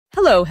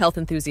Hello, health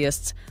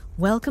enthusiasts.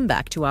 Welcome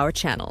back to our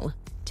channel.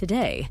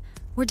 Today,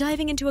 we're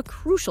diving into a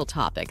crucial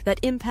topic that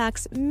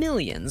impacts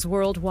millions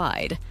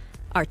worldwide: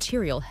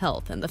 arterial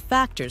health and the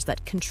factors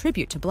that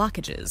contribute to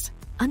blockages.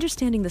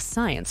 Understanding the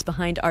science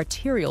behind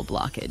arterial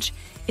blockage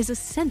is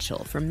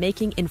essential for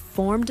making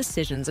informed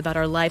decisions about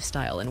our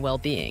lifestyle and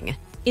well-being.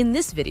 In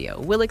this video,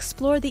 we'll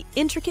explore the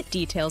intricate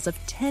details of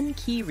 10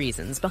 key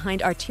reasons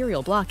behind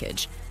arterial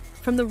blockage,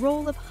 from the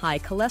role of high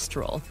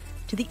cholesterol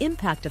to the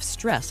impact of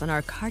stress on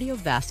our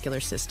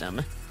cardiovascular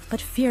system. But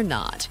fear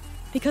not,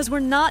 because we're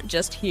not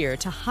just here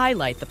to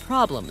highlight the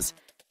problems.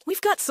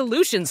 We've got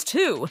solutions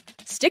too!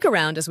 Stick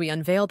around as we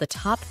unveil the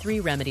top 3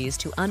 remedies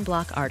to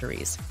unblock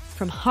arteries,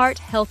 from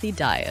heart-healthy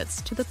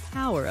diets to the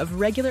power of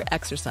regular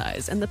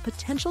exercise and the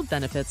potential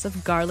benefits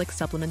of garlic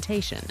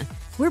supplementation.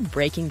 We're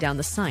breaking down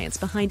the science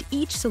behind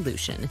each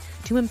solution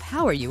to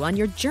empower you on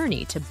your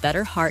journey to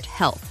better heart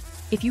health.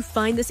 If you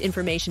find this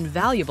information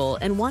valuable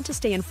and want to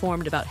stay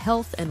informed about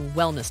health and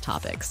wellness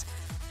topics,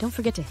 don't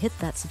forget to hit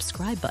that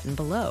subscribe button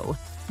below.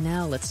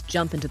 Now let's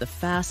jump into the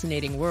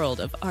fascinating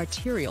world of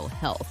arterial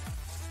health.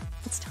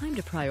 It's time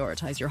to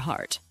prioritize your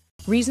heart.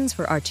 Reasons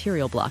for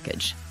arterial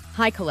blockage.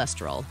 High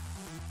cholesterol.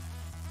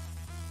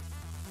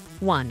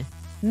 1.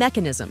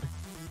 Mechanism.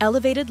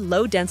 Elevated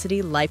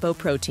low-density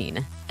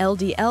lipoprotein,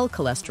 LDL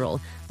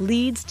cholesterol,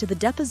 leads to the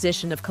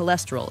deposition of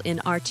cholesterol in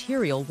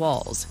arterial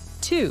walls.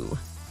 2.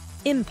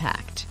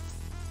 Impact.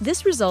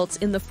 This results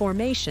in the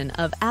formation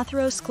of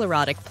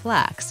atherosclerotic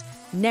plaques,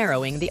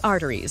 narrowing the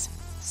arteries.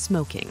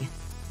 Smoking.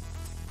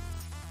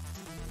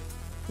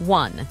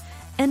 1.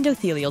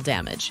 Endothelial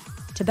damage.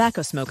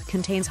 Tobacco smoke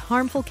contains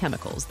harmful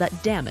chemicals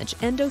that damage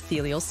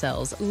endothelial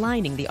cells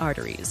lining the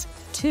arteries.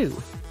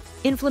 2.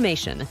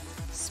 Inflammation.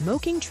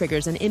 Smoking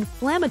triggers an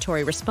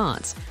inflammatory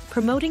response,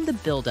 promoting the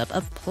buildup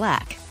of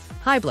plaque.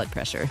 High blood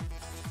pressure.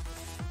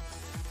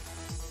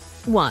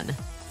 1.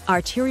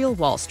 Arterial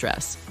wall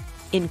stress.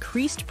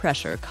 Increased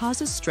pressure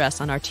causes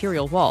stress on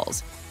arterial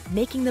walls,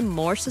 making them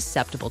more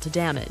susceptible to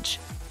damage.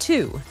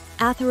 2.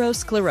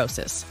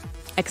 Atherosclerosis.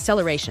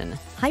 Acceleration.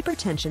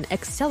 Hypertension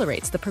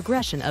accelerates the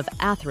progression of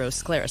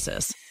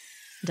atherosclerosis.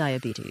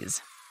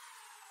 Diabetes.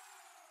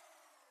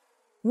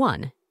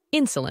 1.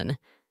 Insulin.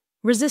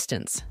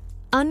 Resistance.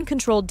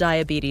 Uncontrolled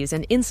diabetes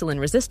and insulin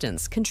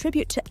resistance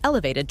contribute to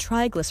elevated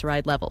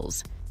triglyceride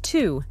levels.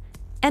 2.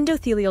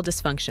 Endothelial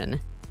dysfunction.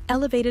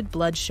 Elevated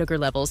blood sugar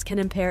levels can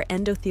impair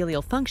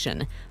endothelial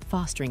function,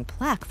 fostering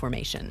plaque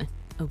formation.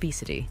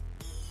 Obesity.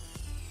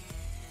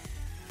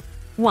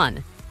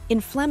 1.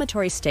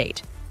 Inflammatory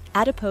state.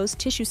 Adipose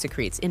tissue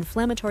secretes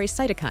inflammatory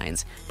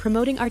cytokines,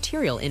 promoting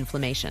arterial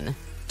inflammation.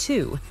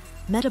 2.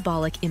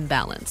 Metabolic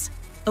imbalance.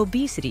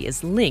 Obesity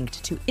is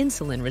linked to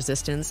insulin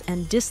resistance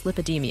and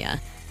dyslipidemia,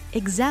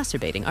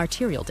 exacerbating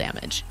arterial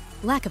damage.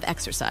 Lack of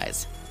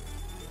exercise.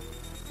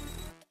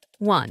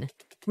 1.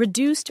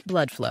 Reduced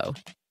blood flow.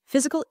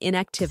 Physical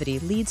inactivity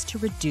leads to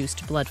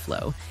reduced blood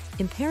flow,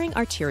 impairing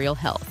arterial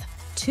health.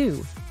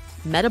 2.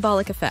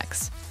 Metabolic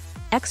effects.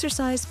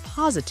 Exercise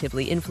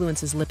positively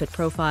influences lipid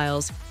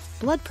profiles,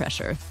 blood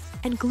pressure,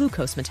 and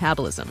glucose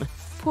metabolism.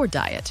 Poor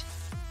diet.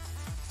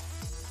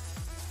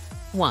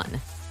 1.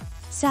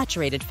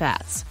 Saturated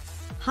fats.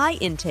 High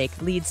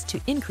intake leads to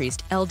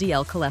increased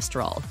LDL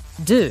cholesterol.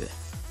 2.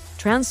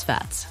 Trans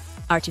fats.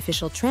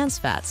 Artificial trans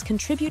fats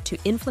contribute to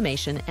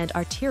inflammation and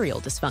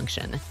arterial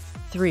dysfunction.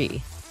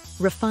 3.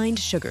 Refined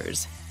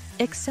sugars.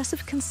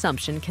 Excessive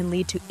consumption can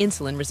lead to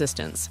insulin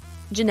resistance.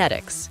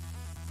 Genetics.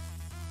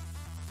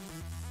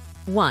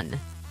 1.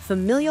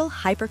 Familial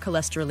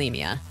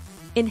hypercholesterolemia.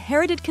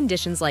 Inherited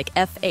conditions like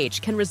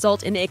FH can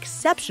result in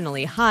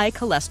exceptionally high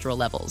cholesterol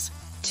levels.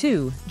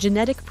 2.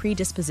 Genetic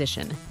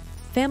predisposition.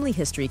 Family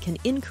history can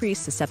increase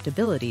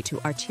susceptibility to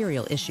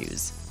arterial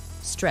issues.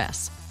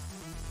 Stress.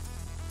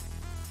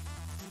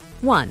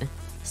 1.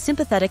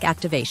 Sympathetic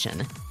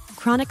activation.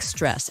 Chronic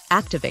stress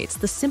activates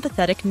the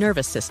sympathetic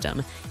nervous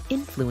system,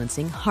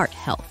 influencing heart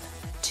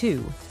health.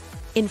 2.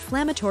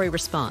 Inflammatory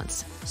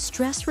response.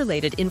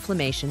 Stress-related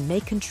inflammation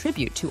may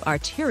contribute to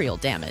arterial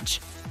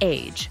damage.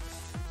 Age.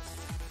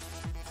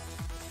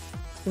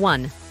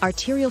 1.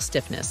 Arterial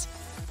stiffness.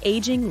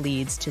 Aging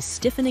leads to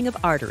stiffening of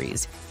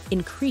arteries,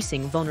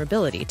 increasing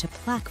vulnerability to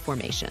plaque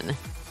formation.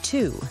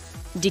 2.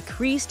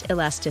 Decreased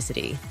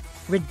elasticity.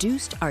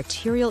 Reduced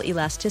arterial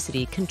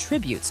elasticity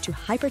contributes to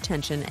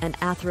hypertension and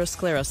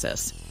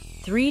atherosclerosis.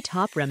 3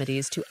 top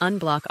remedies to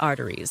unblock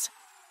arteries.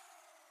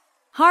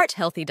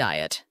 Heart-healthy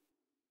diet.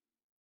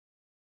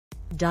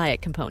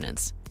 Diet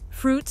components.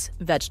 Fruits,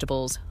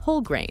 vegetables,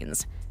 whole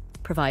grains.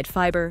 Provide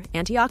fiber,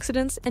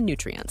 antioxidants, and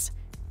nutrients.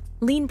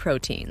 Lean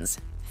proteins.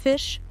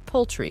 Fish,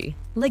 poultry,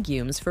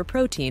 legumes for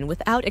protein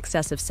without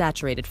excessive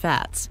saturated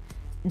fats.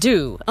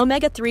 Do.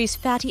 Omega-3's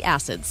fatty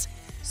acids.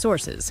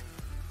 Sources: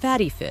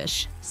 fatty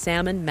fish,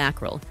 salmon,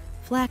 mackerel,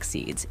 flax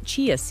seeds,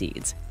 chia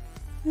seeds.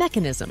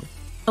 Mechanism: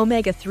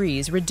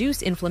 omega-3s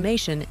reduce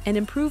inflammation and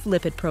improve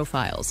lipid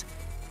profiles.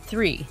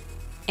 3.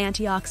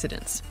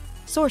 Antioxidants.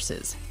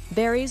 Sources: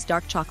 berries,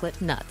 dark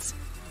chocolate, nuts.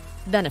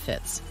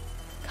 Benefits: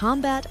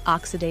 combat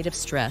oxidative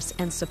stress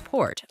and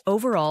support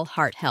overall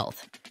heart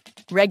health.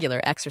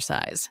 Regular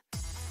exercise.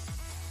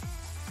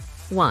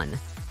 1.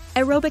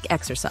 Aerobic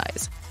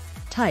exercise.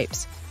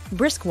 Types: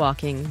 brisk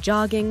walking,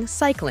 jogging,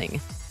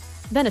 cycling.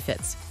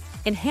 Benefits: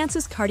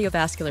 enhances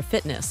cardiovascular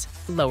fitness,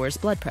 lowers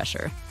blood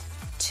pressure.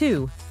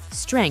 2.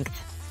 Strength.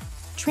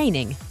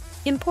 Training.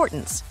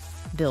 Importance: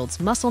 builds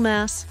muscle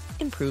mass,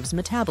 improves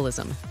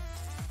metabolism.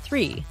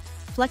 3.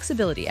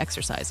 Flexibility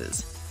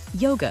exercises.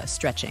 Yoga,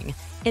 stretching,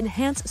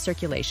 enhance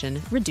circulation,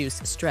 reduce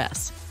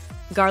stress.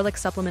 Garlic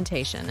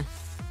supplementation.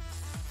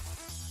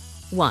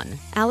 1.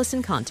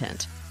 Allicin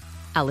content.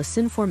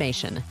 Allicin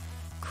formation.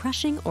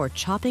 Crushing or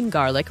chopping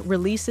garlic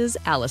releases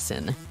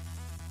allicin.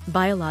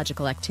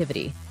 Biological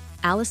activity.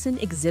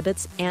 Allicin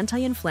exhibits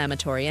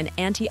anti-inflammatory and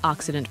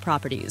antioxidant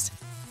properties.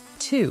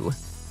 2.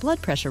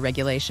 Blood pressure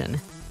regulation.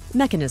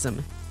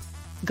 Mechanism.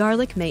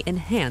 Garlic may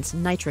enhance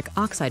nitric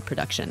oxide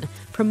production,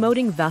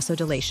 promoting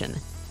vasodilation.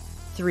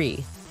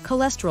 3.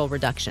 Cholesterol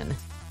reduction.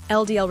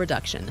 LDL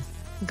reduction.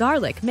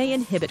 Garlic may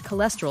inhibit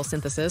cholesterol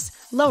synthesis,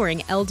 lowering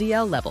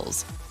LDL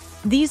levels.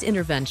 These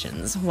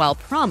interventions, while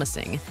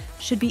promising,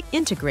 should be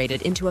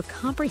integrated into a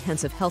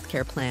comprehensive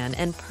healthcare plan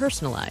and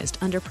personalized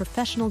under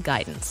professional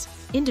guidance.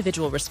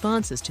 Individual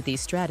responses to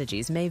these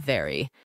strategies may vary.